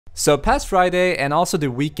So past Friday and also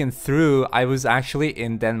the weekend through, I was actually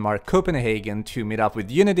in Denmark, Copenhagen to meet up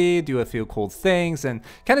with Unity, do a few cool things, and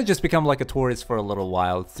kind of just become like a tourist for a little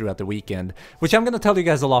while throughout the weekend, which I'm gonna tell you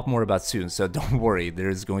guys a lot more about soon, so don't worry,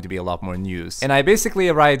 there's going to be a lot more news. And I basically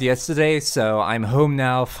arrived yesterday, so I'm home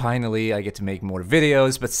now, finally, I get to make more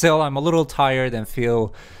videos, but still I'm a little tired and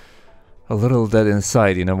feel a little dead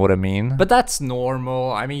inside, you know what I mean? But that's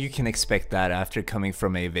normal. I mean, you can expect that after coming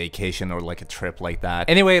from a vacation or like a trip like that.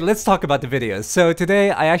 Anyway, let's talk about the videos. So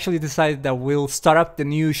today I actually decided that we'll start up the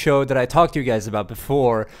new show that I talked to you guys about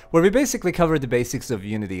before, where we basically cover the basics of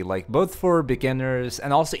Unity, like both for beginners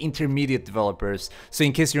and also intermediate developers. So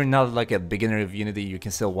in case you're not like a beginner of Unity, you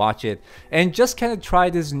can still watch it and just kind of try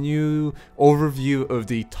this new overview of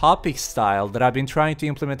the topic style that I've been trying to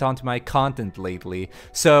implement onto my content lately.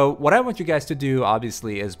 So what I want you guys to do,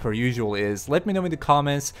 obviously, as per usual, is let me know in the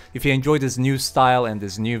comments if you enjoyed this new style and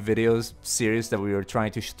this new videos series that we were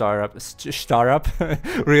trying to start up.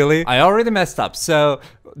 Really, I already messed up. So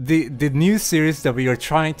the new series that we are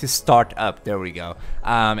trying to start up, there we go.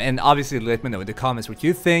 And obviously let me know in the comments what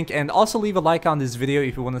you think, and also leave a like on this video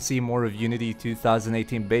if you want to see more of Unity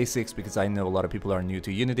 2018 basics, because I know a lot of people are new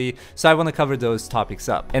to Unity, so I want to cover those topics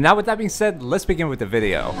up. And now with that being said, let's begin with the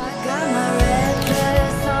video. I got my red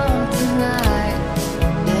dress on tonight,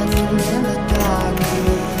 dancing in the dark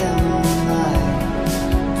with them on the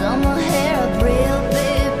light. Done my hair up real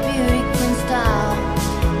big, beauty queen style.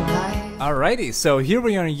 Alrighty, so here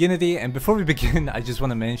we are in Unity, and before we begin, I just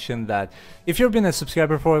want to mention that if you've been a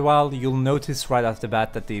subscriber for a while, you'll notice right off the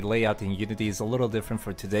bat that the layout in Unity is a little different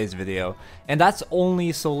for today's video, and that's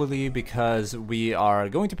only solely because we are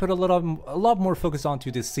going to put a lot more focus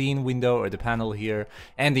onto the scene window or the panel here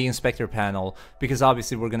and the inspector panel, because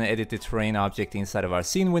obviously we're going to edit the terrain object inside of our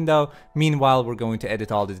scene window. Meanwhile, we're going to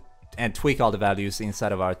edit all the and tweak all the values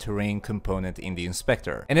inside of our terrain component in the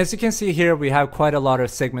inspector. And as you can see here, we have quite a lot of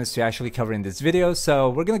segments to actually cover in this video, so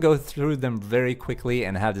we're gonna go through them very quickly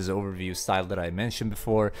and have this overview style that I mentioned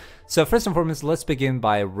before. So first and foremost, let's begin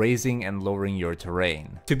by raising and lowering your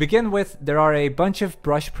terrain. To begin with, there are a bunch of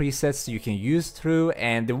brush presets you can use through,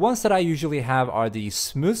 and the ones that I usually have are the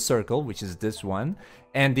smooth circle, which is this one,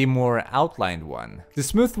 and the more outlined one. The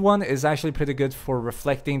smooth one is actually pretty good for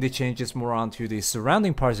reflecting the changes more onto the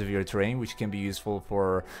surrounding parts of your terrain, which can be useful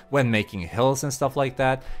for when making hills and stuff like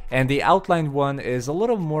that. And the outlined one is a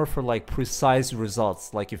little more for like precise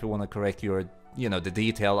results, like if you want to correct your the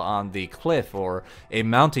detail on the cliff or a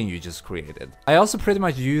mountain you just created. I also pretty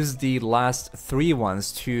much use the last three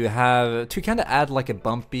ones to kind of add like a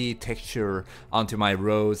bumpy texture onto my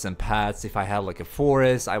roads and paths. If I have like a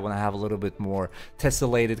forest, I want to have a little bit more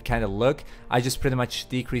tessellated kind of look, I just pretty much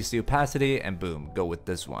decrease the opacity and boom, go with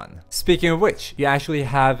this one. Speaking of which, you actually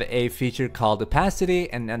have a feature called opacity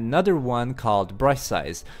and another one called brush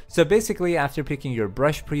size. So basically, after picking your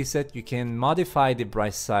brush preset, you can modify the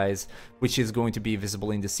brush size, which is going to be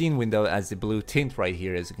visible in the scene window as the blue tint right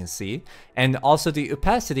here, as you can see, and also the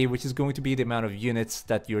opacity, which is going to be the amount of units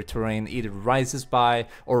that your terrain either rises by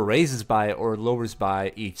or raises by or lowers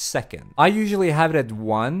by each second. I usually have it at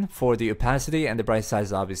 1 for the opacity and the brush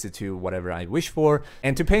size obviously to whatever I wish for.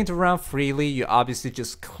 And to paint around freely, you obviously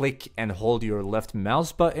just click and hold your left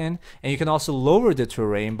mouse button, and you can also lower the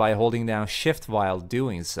terrain by holding down shift while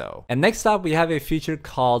doing so. And next up, we have a feature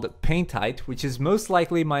called paint height, which is most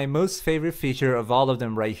likely my most favorite feature of all of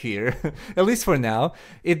them right here, at least for now.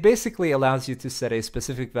 It basically allows you to set a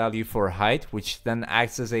specific value for height, which then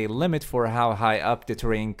acts as a limit for how high up the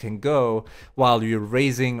terrain can go while you're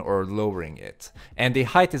raising or lowering it. And the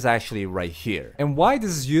height is actually right here. And why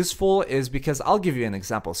this is useful is because I'll give you an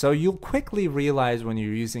example. So you'll quickly realize when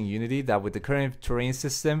you're using Unity that with the current terrain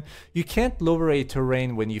system, you can't lower a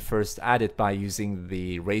terrain when you first add it by using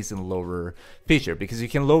the raise and lower feature, because you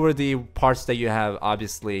can lower the parts that you have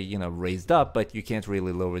obviously, raised up, but you can't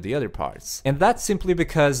really lower the other parts. And that's simply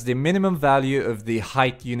because the minimum value of the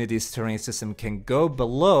height Unity's terrain system can go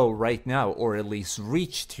below right now, or at least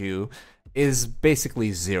reach to, is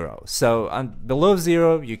basically 0. So below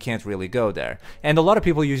 0, you can't really go there. And a lot of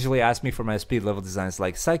people usually ask me for my speed level designs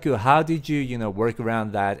like, Saiku, how did you, work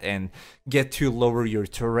around that and get to lower your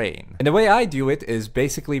terrain? And the way I do it is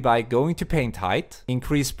basically by going to paint height,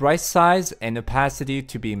 increase brush size and opacity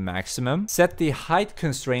to be maximum, set the height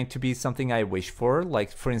constraint to be something I wish for,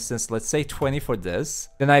 like for instance, let's say 20 for this.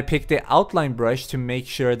 Then I pick the outline brush to make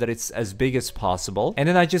sure that it's as big as possible. And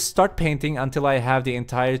then I just start painting until I have the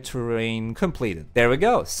entire terrain completed. There we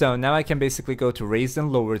go. So now I can basically go to raise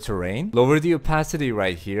and lower terrain, lower the opacity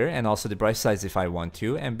right here, and also the brush size if I want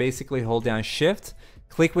to, and basically hold down shift,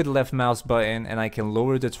 click with the left mouse button, and I can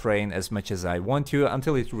lower the terrain as much as I want to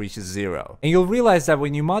until it reaches 0. And you'll realize that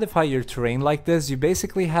when you modify your terrain like this, you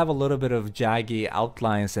basically have a little bit of jaggy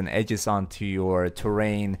outlines and edges onto your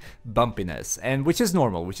terrain bumpiness, and which is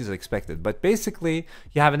normal, which is expected. But basically,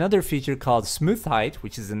 you have another feature called smooth height,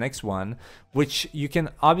 which is the next one, which you can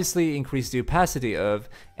obviously increase the opacity of,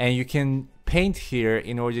 and you can paint here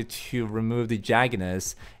in order to remove the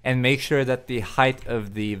jaggedness and make sure that the height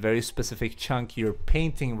of the very specific chunk you're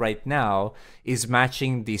painting right now is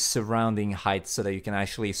matching the surrounding height, so that you can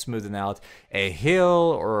actually smoothen out a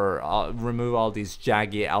hill or remove all these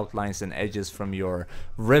jaggy outlines and edges from your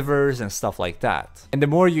rivers and stuff like that. And the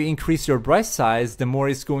more you increase your brush size, the more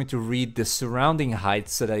it's going to read the surrounding height,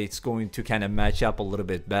 so that it's going to kind of match up a little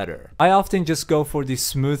bit better. I often just go for the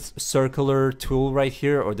smooth circular tool right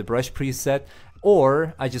here, or the brush preset,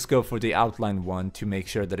 or I just go for the outline one to make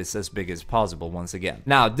sure that it's as big as possible once again.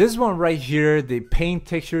 Now this one right here, the paint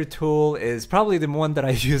texture tool, is probably the one that I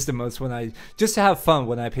use the most when I just to have fun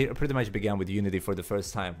when I pretty much began with Unity for the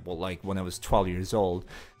first time, well, like when I was 12 years old.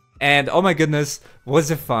 And oh my goodness,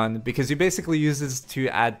 was it fun, because you basically use this to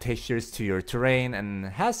add textures to your terrain,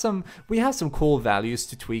 and we have some cool values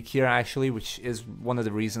to tweak here actually, which is one of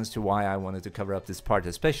the reasons to why I wanted to cover up this part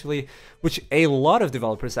especially, which a lot of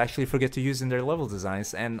developers actually forget to use in their level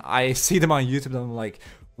designs, and I see them on YouTube and I'm like,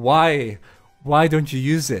 why don't you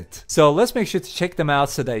use it? So let's make sure to check them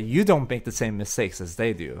out so that you don't make the same mistakes as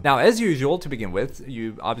they do. Now, as usual, to begin with,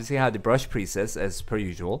 you obviously have the brush presets as per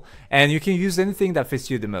usual, and you can use anything that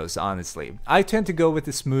fits you the most, honestly. I tend to go with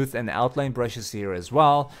the smooth and outline brushes here as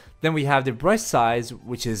well. Then we have the brush size,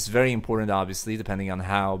 which is very important, obviously, depending on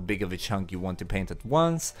how big of a chunk you want to paint at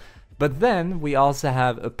once. But then we also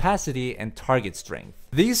have opacity and target strength.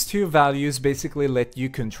 These two values basically let you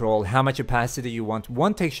control how much opacity you want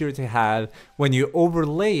one texture to have when you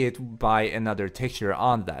overlay it by another texture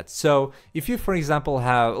on that. So if you, for example,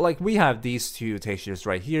 have, like we have these two textures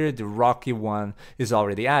right here, the rocky one is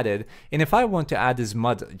already added, and if I want to add this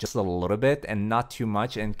mud just a little bit and not too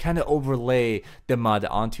much and kind of overlay the mud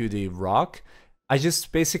onto the rock, I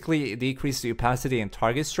just basically decrease the opacity and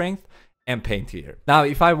target strength and paint here. Now,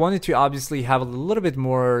 if I wanted to obviously have a little bit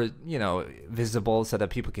more, visible so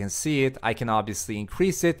that people can see it, I can obviously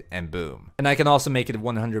increase it, and boom. And I can also make it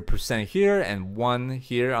 100% here and 1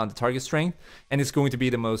 here on the target strength, and it's going to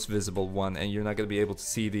be the most visible one, and you're not going to be able to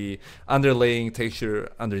see the underlaying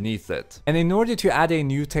texture underneath it. And in order to add a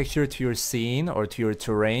new texture to your scene or to your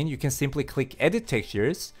terrain, you can simply click Edit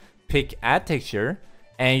Textures, pick Add Texture,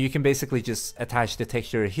 and you can basically just attach the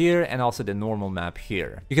texture here and also the normal map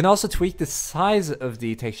here. You can also tweak the size of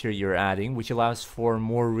the texture you're adding, which allows for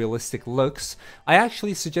more realistic looks. I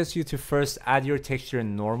actually suggest you to first add your texture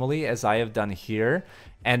normally, as I have done here,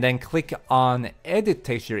 and then click on Edit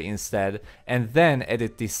Texture instead, and then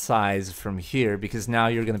edit the size from here, because now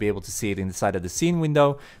you're going to be able to see it inside of the scene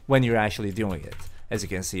window when you're actually doing it, as you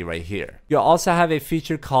can see right here. You also have a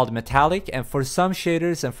feature called Metallic, and for some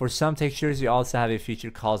shaders and for some textures you also have a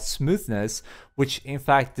feature called Smoothness, which in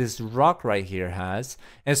fact this rock right here has.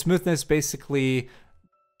 And Smoothness basically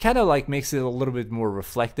kind of like makes it a little bit more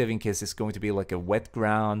reflective in case it's going to be like a wet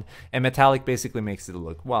ground, and Metallic basically makes it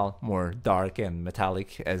look, well, more dark and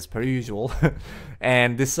metallic as per usual.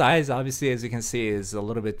 And the size, obviously, as you can see, is a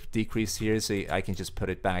little bit decreased here, so I can just put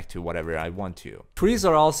it back to whatever I want to. Trees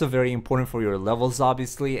are also very important for your levels,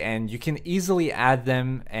 obviously, and you can easily add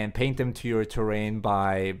them and paint them to your terrain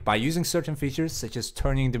by using certain features, such as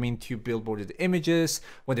turning them into billboarded images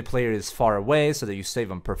when the player is far away, so that you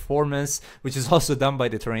save on performance, which is also done by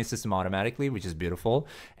the terrain system automatically, which is beautiful.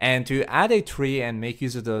 And to add a tree and make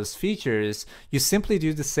use of those features, you simply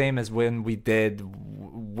do the same as when we did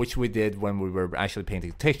when we were actually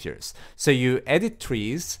painting textures. So you edit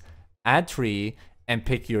trees, add tree, and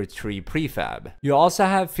pick your tree prefab. You also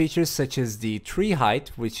have features such as the tree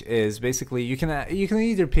height, which is basically you can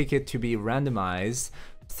either pick it to be randomized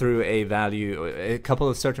through a couple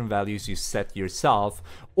of certain values you set yourself,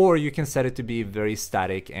 or you can set it to be very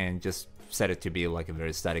static and just set it to be like a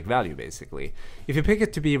very static value, basically. If you pick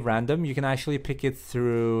it to be random, you can actually pick it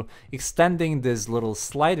through extending this little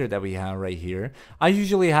slider that we have right here. I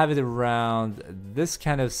usually have it around this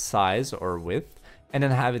kind of size or width, and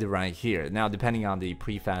then have it right here. Now, depending on the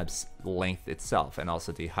prefab's length itself and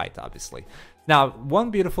also the height, obviously. Now,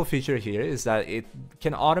 one beautiful feature here is that it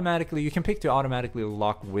can you can pick to automatically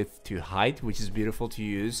lock width to height, which is beautiful to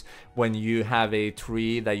use when you have a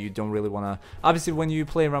tree that you don't really want to. Obviously, when you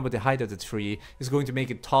play around with the height of the tree, it's going to make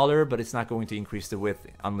it taller, but it's not going to increase the width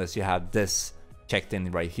unless you have this checked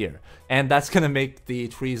in right here. And that's going to make the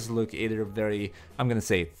trees look either very, I'm going to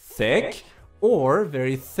say, thick, or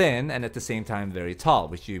very thin and at the same time very tall,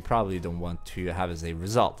 which you probably don't want to have as a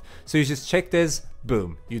result. So you just check this,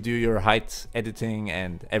 boom, you do your height editing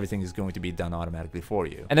and everything is going to be done automatically for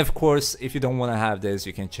you. And of course, if you don't want to have this,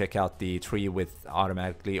 you can check out the tree width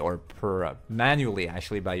automatically or manually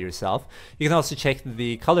actually by yourself. You can also check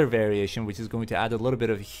the color variation, which is going to add a little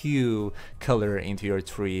bit of hue color into your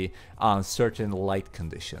tree on certain light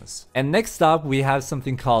conditions. And next up, we have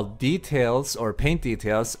something called details or paint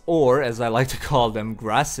details, or as I like to call them,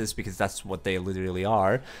 grasses, because that's what they literally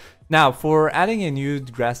are. Now, for adding a new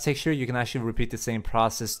grass texture, you can actually repeat the same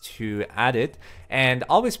process to add it, and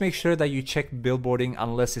always make sure that you check billboarding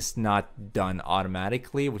unless it's not done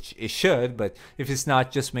automatically, which it should, but if it's not,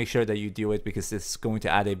 just make sure that you do it because it's going to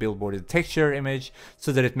add a billboarded texture image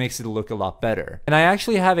so that it makes it look a lot better. And I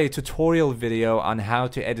actually have a tutorial video on how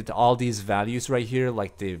to edit all these values right here,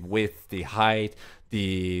 like the width, the height,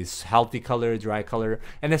 the healthy color, dry color,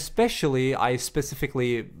 and especially I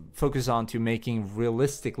specifically focus on to making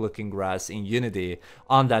realistic looking grass in Unity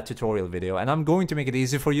on that tutorial video, and I'm going to make it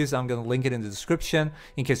easy for you, so I'm going to link it in the description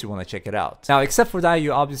in case you want to check it out. Now, except for that,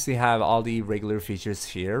 you obviously have all the regular features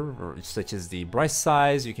here, such as the brush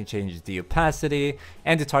size. You can change the opacity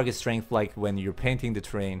and the target strength like when you're painting the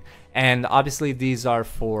terrain, and obviously these are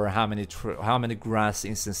for how many grass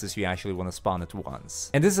instances you actually want to spawn at once.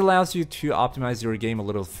 And this allows you to optimize your game a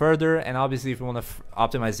little further, and obviously if you want to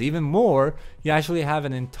optimize even more, you actually have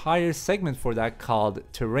an entire segment for that called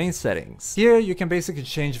terrain settings. Here you can basically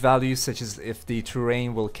change values such as if the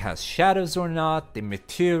terrain will cast shadows or not, the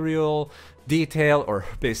material, detail, or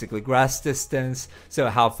basically grass distance, so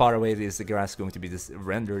how far away is the grass going to be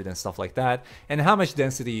rendered and stuff like that, and how much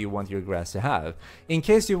density you want your grass to have. In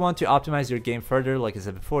case you want to optimize your game further, like I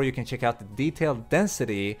said before, you can check out the detail,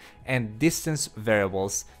 density, and distance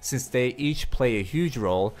variables, since they each play a huge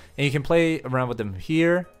role, and you can play around with them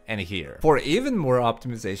here and here. For even more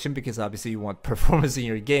optimization, because obviously you want performance in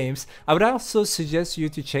your games, I would also suggest you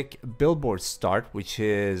to check billboard start, which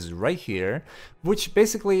is right here, which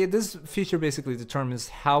basically, this feature basically determines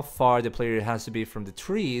how far the player has to be from the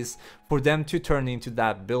trees for them to turn into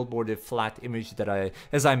that billboarded flat image that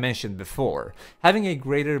as I mentioned before. Having a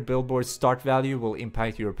greater billboard start value will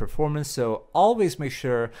impact your performance, so always make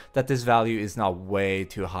sure that this value is not way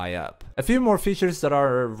too high up. A few more features that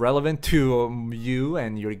are relevant to you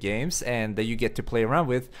and your games and that you get to play around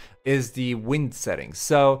with is the wind settings.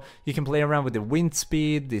 So you can play around with the wind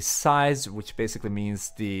speed, the size, which basically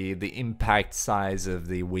means the impact size of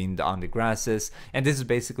the wind on the grasses, and this is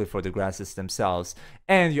basically for the grasses themselves.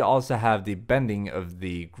 And you also have the bending of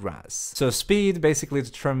the grass. So speed basically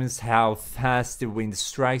determines how fast the wind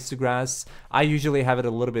strikes the grass. I usually have it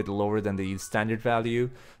a little bit lower than the standard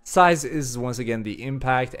value. Size is once again the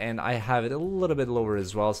impact, and I have it a little bit lower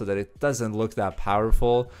as well so that it doesn't look that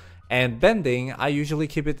powerful. And bending, I usually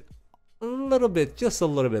keep it a little bit, just a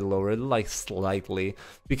little bit lower, like slightly,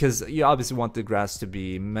 because you obviously want the grass to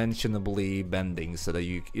be mentionably bending so that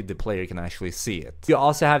the player can actually see it. You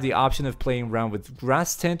also have the option of playing around with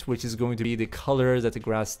grass tint, which is going to be the color that the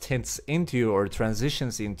grass tints into or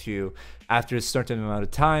transitions into after a certain amount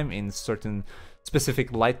of time in certain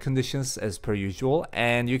specific light conditions as per usual.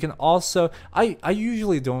 And you can also, I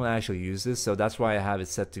usually don't actually use this, so that's why I have it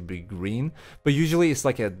set to be green, but usually it's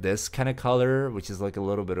like this kind of color, which is like a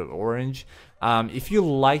little bit of orange. If you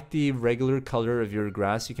like the regular color of your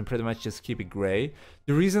grass, you can pretty much just keep it gray.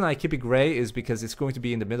 The reason I keep it gray is because it's going to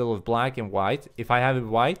be in the middle of black and white. If I have it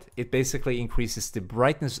white, it basically increases the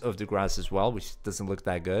brightness of the grass as well, which doesn't look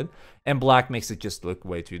that good. And black makes it just look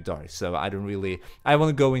way too dark. So I want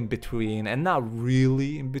to go in between, and not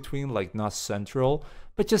really in between, like not central,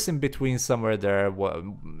 but just in between somewhere there,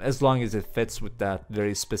 as long as it fits with that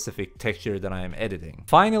very specific texture that I am editing.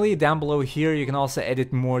 Finally, down below here, you can also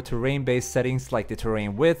edit more terrain-based settings like the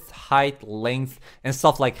terrain width, height, length, and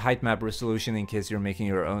stuff like height map resolution in case you're making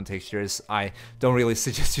your own textures. I don't really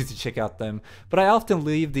suggest you to check out them, but I often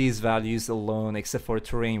leave these values alone except for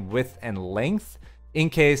terrain width and length, in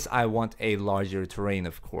case I want a larger terrain,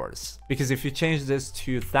 of course. Because if you change this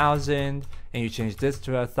to 1000 and you change this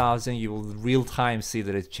to 1000, you will real time see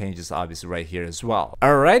that it changes obviously right here as well.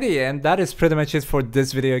 Alrighty, and that is pretty much it for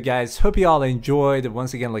this video, guys. Hope you all enjoyed.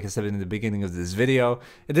 Once again, like I said in the beginning of this video,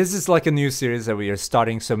 this is like a new series that we are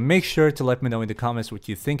starting, so make sure to let me know in the comments what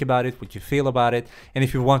you think about it, what you feel about it, and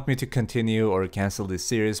if you want me to continue or cancel this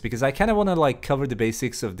series, because I kind of want to like cover the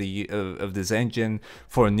basics of this engine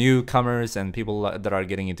for newcomers and people that are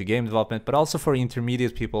getting into game development, but also for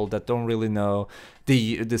intermediate people that don't really know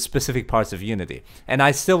the specific parts of of Unity. And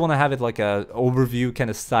I still want to have it like a overview kind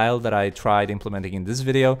of style that I tried implementing in this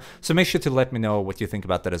video, so make sure to let me know what you think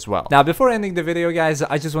about that as well. Now, before ending the video, guys,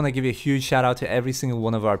 I just want to give a huge shout out to every single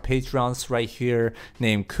one of our Patreons right here,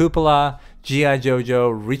 named Cupola, G.I.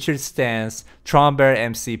 Jojo, Richard Stance, Trombear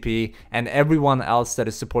MCP, and everyone else that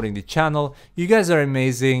is supporting the channel. You guys are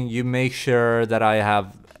amazing. You make sure that I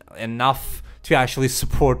have enough to actually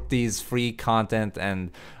support these free content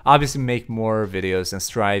and obviously make more videos and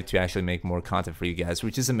strive to actually make more content for you guys,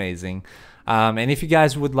 which is amazing. And if you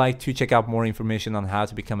guys would like to check out more information on how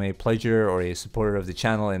to become a pledger or a supporter of the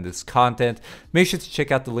channel and this content, make sure to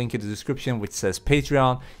check out the link in the description which says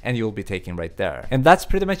Patreon, and you'll be taken right there. And that's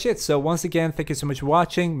pretty much it. So once again, thank you so much for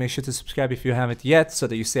watching. Make sure to subscribe if you haven't yet so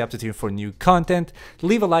that you stay up to date for new content.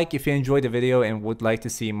 Leave a like if you enjoyed the video and would like to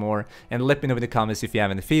see more, and let me know in the comments if you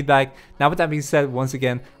have any feedback. Now, with that being said, once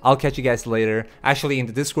again, I'll catch you guys later, actually in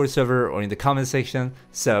the Discord server or in the comment section.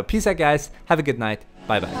 So peace out, guys. Have a good night.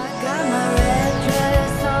 Bye bye. I got my red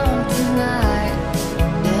dress